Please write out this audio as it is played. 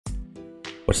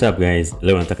What's up guys?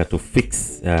 Leo nataka tu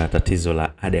fix tatizo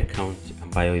la ad account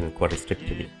ambayo imekuwa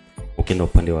restricted. Ukienda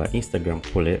upande wa Instagram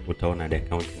kule utaona ad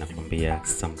account inakwambia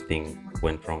something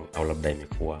went wrong au labda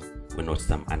imekuwa we note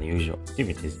some unusual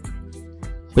activities.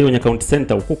 Kwa hiyo kwenye account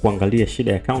center uko kuangalia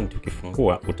shida ya account,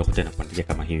 ukifungua utakuta inakuandikia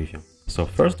kama hivyo. So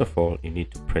first of all you need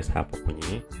to press hapo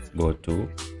kwenye go to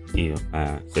hiyo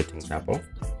settings hapo.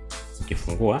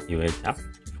 Ukifungua hiyo app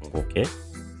ifunguke.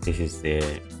 This is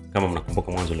the kama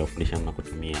mnakumbuka mwanzo leo fundisha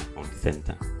kutumia account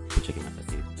center kucheki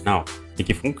matatizo. Now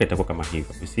ikifunguka itakuwa kama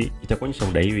hivyo. You see itakuonyesha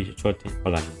udaiwi chochote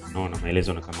wala naona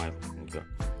maelezo na kama hayo kufungiwa.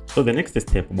 So the next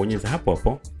step bonyeza hapo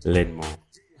hapo learn more.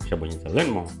 Kisha bonyeza learn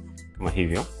more kama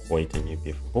hivyo, wait yenyewe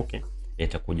pia ifunguke,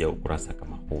 itakuja ukurasa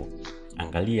kama huu.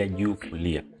 Angalia juu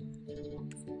kulia.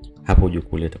 Hapo juu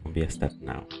kulia itakwambia start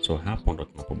now. So hapo ndo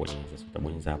tunapobonyeza. So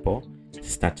utabonyeza hapo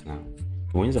start now.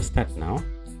 Ukibonyeza start now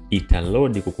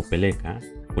itaload kukupeleka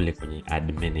kule kwenye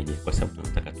ad manager kwa sababu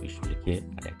tunataka tuishughulikie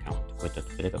ad account. Kwa hiyo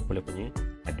tutatupeleka kule kwenye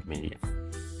ad manager.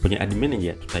 Kwenye ad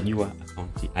manager tutajua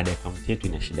ad account yetu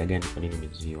ina shida gani, kwa nini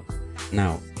imezuiwa.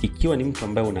 Now ikiwa ni mtu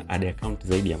ambaye una ad account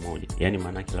zaidi ya moja, yani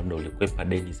maana yake labda ulikwepa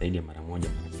deni zaidi ya mara moja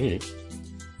mara mbili,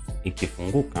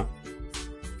 ikifunguka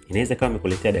inaweza kama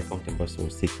imekuletea ad account ambayo sio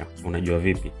husika. Unajua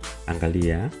vipi?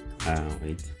 Angalia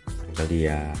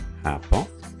angalia hapo.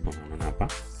 Unaona hapa.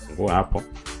 Fungua hapo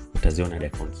utaziona ad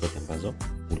account zote ambazo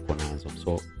ulikuwa nazo.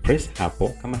 So press hapo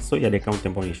kama sio ad account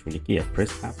ambayo unashughulikia,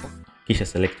 press hapo kisha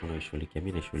select unayoshughulikia.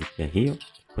 Mimi nashughulikia hiyo,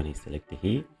 kwa ni select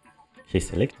hii. Kisha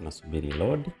select unasubiri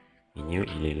load. Yenyewe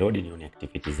ile load nione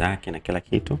activity zake na kila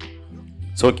kitu.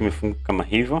 So kimefunguka kama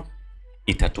hivyo,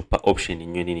 itatupa option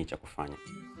yenyewe nini cha kufanya.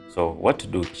 So what to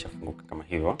do kisha funguka kama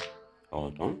hivyo.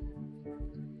 Hold on.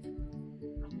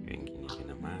 Wengine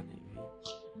zina maana hivi.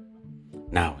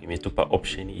 Now imetupa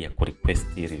option ya ku request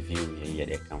review ya hii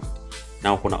ad account.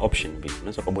 Now kuna option mbili.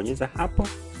 Unaweza kubonyeza hapo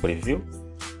ku review.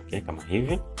 Okay, kama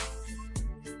hivi.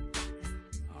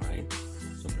 Alright.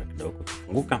 So kidogo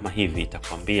funguka kama hivi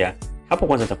itakwambia hapo,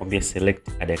 kwanza itakwambia select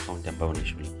ad account ambayo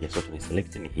unashughulikia. So tuna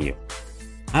select ni hiyo.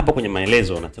 Hapo kwenye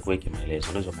maelezo unataka uweke maelezo.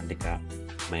 Unaweza kuandika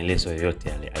maelezo yoyote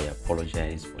yale, I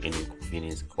apologize for any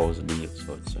inconvenience caused you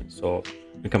so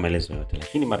weka maelezo yote.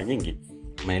 Lakini mara nyingi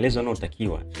maelezo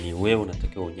yanayotakiwa ni wewe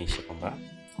unatakiwa uonyeshe kwamba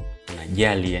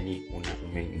unajali, yani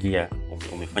umeingia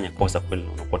umefanya kosa kweli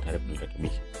na unakuwa tayari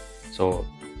kurekebisha. So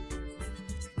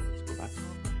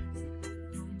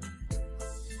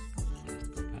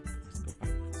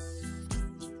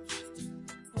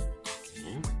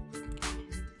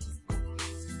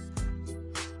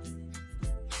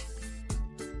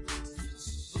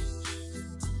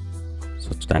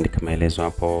tutaandika maelezo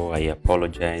hapo, I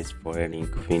apologize for any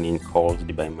inconvenience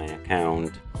caused by my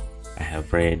account. I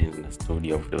have read and understood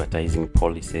your advertising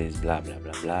policies blah blah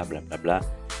blah blah blah blah blah.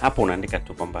 Hapo unaandika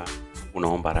tu kwamba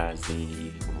unaomba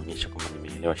radhi, unaonyesha kwamba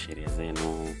nimeelewa sheria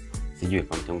zenu, sijui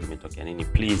account yangu imetokea nini,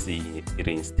 please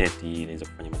reinstate iweze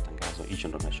kufanya matangazo. Hicho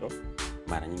ndo nacho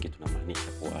mara nyingi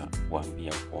tunamaanisha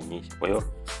kuambia kuonyesha. Kwa hiyo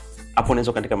hapo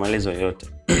unaweza kuandika maelezo yoyote.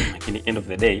 Lakini end of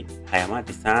the day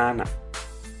hayamati sana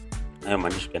hayo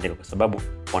maandishi ukiandika, kwa sababu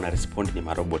wana respond ni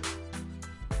marobot.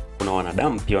 Kuna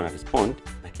wanadamu pia wana respond,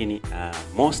 lakini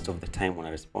most of the time wana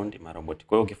respond marobot.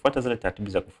 Kwa hiyo ukifuata zile taratibu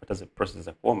za kufuata zile process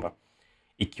za kuomba,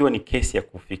 ikiwa ni kesi ya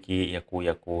kufiki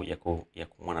ya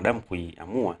mwanadamu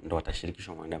kuiamua, ndo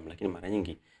watashirikishwa mwanadamu, lakini mara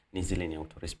nyingi ni zile ni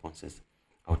auto responses,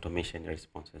 automation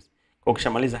responses. Kwa hiyo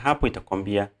ukishamaliza hapo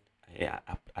itakwambia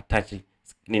attach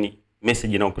nini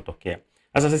message inayotokea.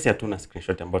 Sasa sisi hatuna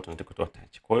screenshot ambayo tunataka kutoa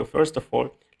attach. Kwa hiyo first of all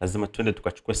lazima tuende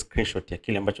tukachukue screenshot ya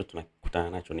kile ambacho tunakutana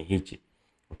nacho ni hichi.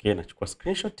 Okay, nachukua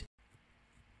screenshot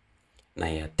na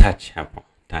ya attach hapo.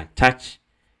 Attach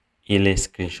ile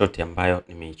screenshot ambayo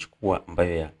nimeichukua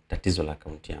ambayo ya tatizo la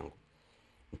account yangu.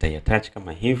 Nitaiattach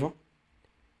kama hivyo.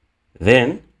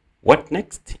 Then what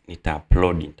next?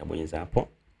 Nita-upload, nitabonyeza hapo.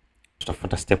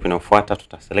 Tutafuata step inayofuata,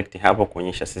 tutaselect hapo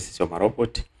kuonyesha sisi sio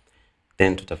marobot.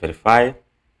 Then tuta-verify.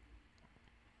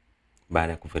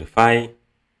 Baada ya kuverify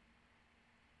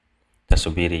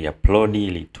tasubiri upload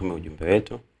ili itume ujumbe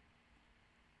wetu.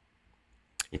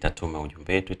 Itatuma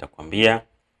ujumbe wetu, itakwambia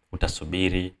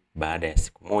utasubiri baada ya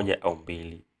siku 1 au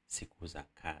 2 siku za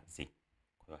kazi.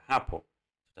 Kwa hiyo hapo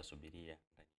tutasubiria.